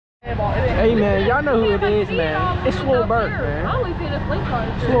Hey man, y'all know who it is, man. It's Lilburke, man.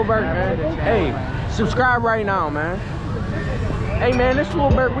 It's Lilburke, man. Hey, subscribe right now, man. Hey man, it's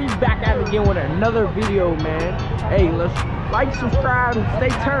Lilburke. We back at it again with another video, man. Hey, let's like, subscribe, and stay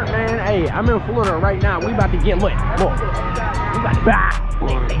turned, man. Hey, I'm in Florida right now. We about to get lit. Look, we about to back.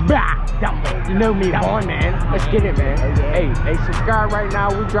 You know me, boy, man. Let's get it, man. Hey, subscribe right now.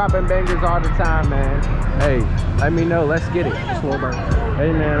 We dropping bangers all the time, man. Hey, let me know. Let's get it. It's Lilburke.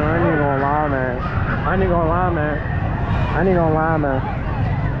 Hey man, I ain't gonna lie, man. I ain't gonna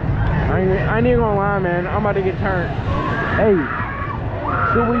lie, man. I'm about to get turned. Hey,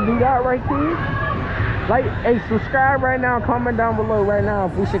 should we do that right there? Like, hey, subscribe right now. Comment down below right now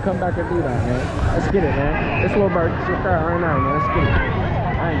if we should come back and do that, man. Let's get it, man. It's Lilburke. Subscribe right now, man. Let's get it.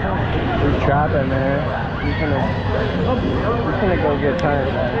 We're trapping, man. We're gonna go get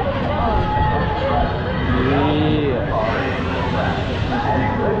turned, man. Yeah.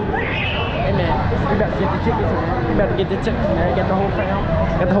 Hey man, we about to get the tickets, man. We about to get the tickets, man. Get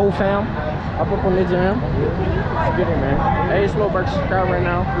the whole fam. Up on the jam. Let's get it, man. Hey, it's Lilburke. Subscribe right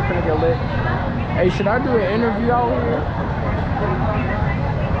now. We finna get lit. Hey, should I do an interview out here?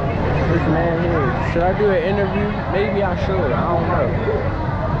 This man here. Should I do an interview? Maybe I should. I don't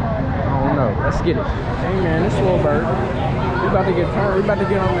know. Let's get it. Hey man, it's Lilburke. We about to get turned. We about to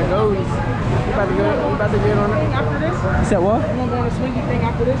get on the goes. We about to get on it. After this? You said what? You want to go on the swingy thing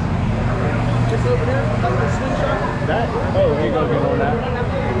after this? Just over there? Like the SLINGSHOT? That? Oh, we gonna get on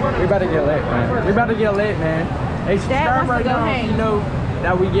that. We about to get lit, man. We about to get lit, man. Hey, subscribe right now if you know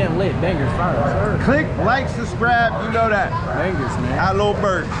that we getting lit. Bangers first. Click, like, subscribe. You know that. Bangers, man. At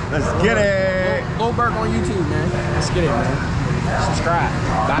Lilburke. Let's get it. Lilburke on YouTube, man. Let's get it, man. Subscribe.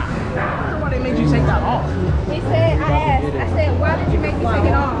 Bye. Why they made you take that off? He said, I said, why did you make me take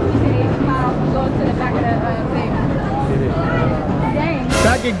it off? He said, it's going to the back of the thing. Dang.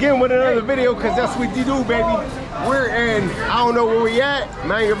 Back again with another video, because that's what you do, baby. We're in, I don't know where we at,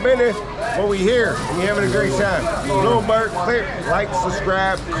 mind your business, but we here. We having a great time. Lilburke, click, like,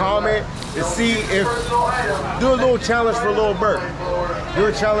 subscribe, comment, to see if, do a little challenge for Lilburke. Do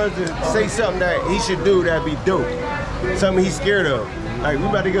a challenge to say something that he should do that'd be dope. Something he's scared of. Like, we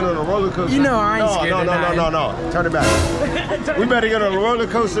about to get on a roller coaster. You know I ain't scared of No. Turn it back. We about to get on a roller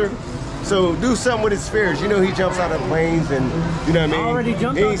coaster. So do something with his fears. You know he jumps out of planes and, you know what I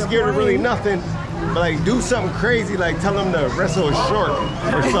mean? He ain't scared of really nothing. But like, do something crazy, like tell him to wrestle a shark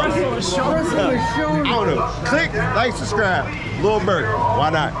or something. I don't know. Click, like, subscribe. Lilburke, why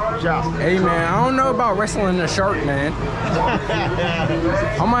not? Ciao. Hey man, I don't know about wrestling a shark, man.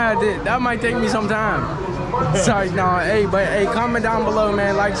 That might take me some time. Sorry, no. Hey, but hey, comment down below,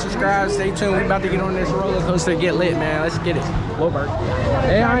 man. Like, subscribe, stay tuned. We about to get on this roller coaster, get lit, man. Let's get it. Lilburke.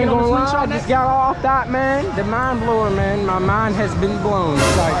 Hey, I ain't gonna lie, I just got off that, man. The mind blower, man. My mind has been blown.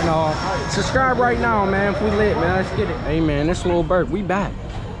 It's like, no. Subscribe right now, man. If we lit, man, let's get it. Hey man, this Lilburke. We back.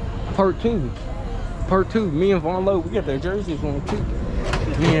 Part 2. Me and Von Lowe, we got their jerseys on too.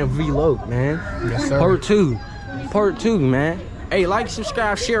 Me and V-Loke, man. Yes, sir. Part 2, man. Hey, like,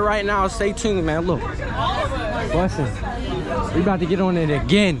 subscribe, share right now. Stay tuned, man. Look. Blessings. We about to get on it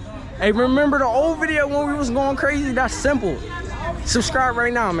again. Hey, remember the old video when we was going crazy? That's simple. Subscribe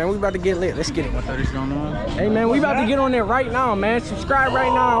right now, man. We about to get lit. Let's get it. Hey, man, we about to get on it right now, man. Subscribe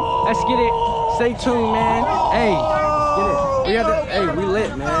right now. Let's get it. Stay tuned, man. Hey, get it. Hey, we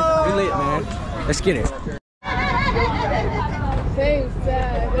lit, man. Let's get it.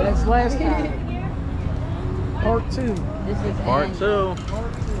 That's last time. Part 2. This is Part 2.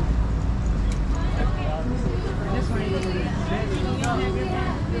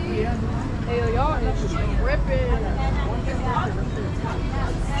 Hey, y'all is ripping.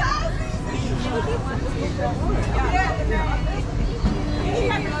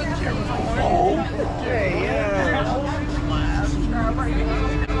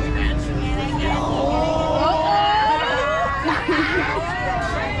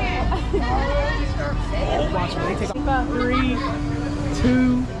 Watch when they take off. 3,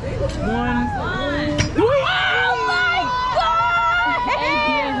 2, 1. Oh my God!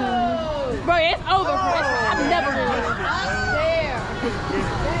 Bro, it's over. I'm never gonna lose. There.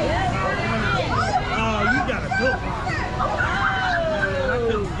 Oh, you got a good one. I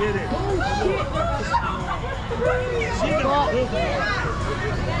couldn't get it. She got a good one.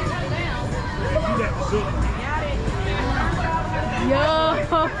 You got a good one. Yo!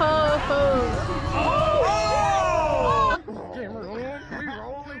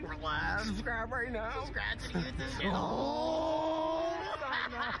 Subscribe right now.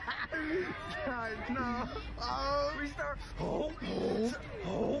 No. Oh, we start. Oh.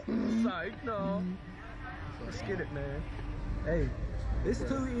 Psych, no. Let's get it, man. Hey, It's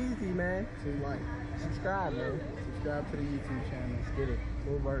too easy, man. Too light. Subscribe, man. Subscribe to the YouTube channel. Let's get it.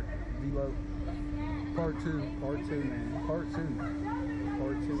 Lilburke, Vlog, part 2. Part 2, man. Part 2.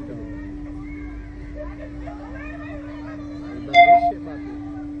 Part 2, though. Bro, this shit about to...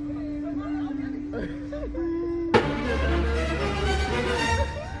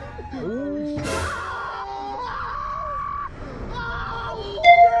 Ooh.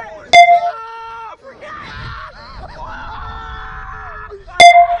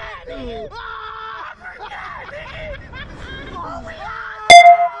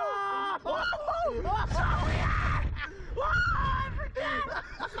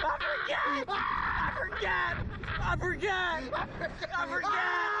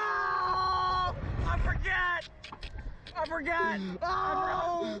 I forgot.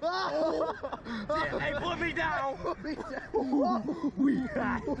 Hey, put me down. Oh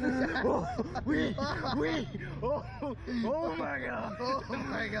my god. Oh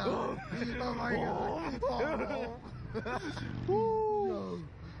my god. Oh my god.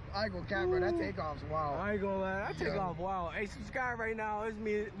 I ain't gonna cap, bro. That takeoff's wild. I ain't gonna lie, that take off wild. Hey, subscribe right now. It's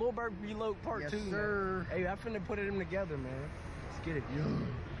me, Lilburke Vlog part 2. Sir. Hey, I finna put them together, man. Let's get it.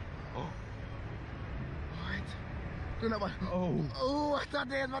 What? Do not buy. Oh. Oh, I thought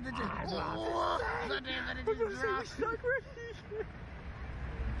they was about to just. Oh, I thought they was about to just drop.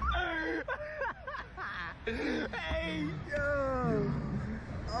 Hey, yo.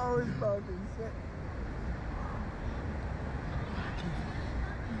 Oh, it's fucking sick.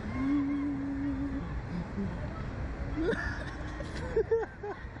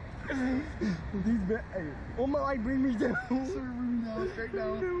 These hey, oh my light, bring me down. Sir, bring me down, straight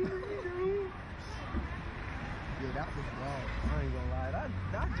down. Yeah, that was wild. I ain't gonna lie,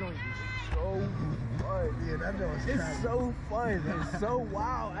 that joint is so fun. Yeah, that joint was It's crazy. so fun. It's so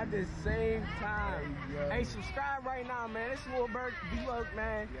wild at the same time. Yeah. Hey, subscribe right now, man. It's Lilburke Vlog,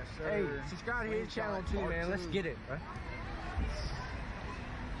 man. Yes, sir. Hey, subscribe to his channel too, man. Let's get it, bro.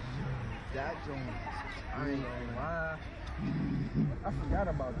 That joint. I ain't gonna lie. I forgot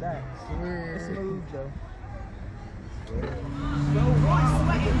about that. Swear. It's smooth, though.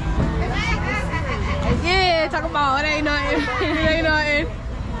 Yeah, talk about it ain't nothing. It ain't nothing.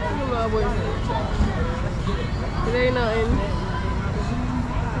 Come on, boy. It ain't nothing.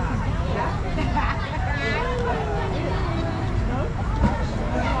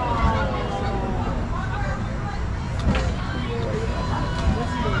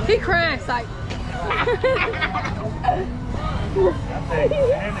 He crying, like. That thing,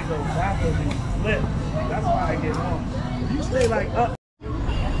 and it goes backwards and flip. That's why I get on. If you stay like up.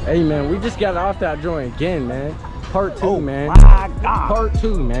 Hey, man, we just got off that joint again, man. Part 2, man. My God. Part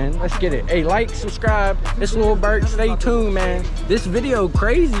 2, man. Let's get it. Hey, like, subscribe. It's Lilburke. Stay tuned, man. This video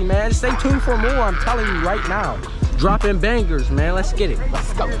crazy, man. Stay tuned for more. I'm telling you right now. Dropping bangers, man. Let's get it.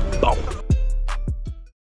 Let's go. Boom.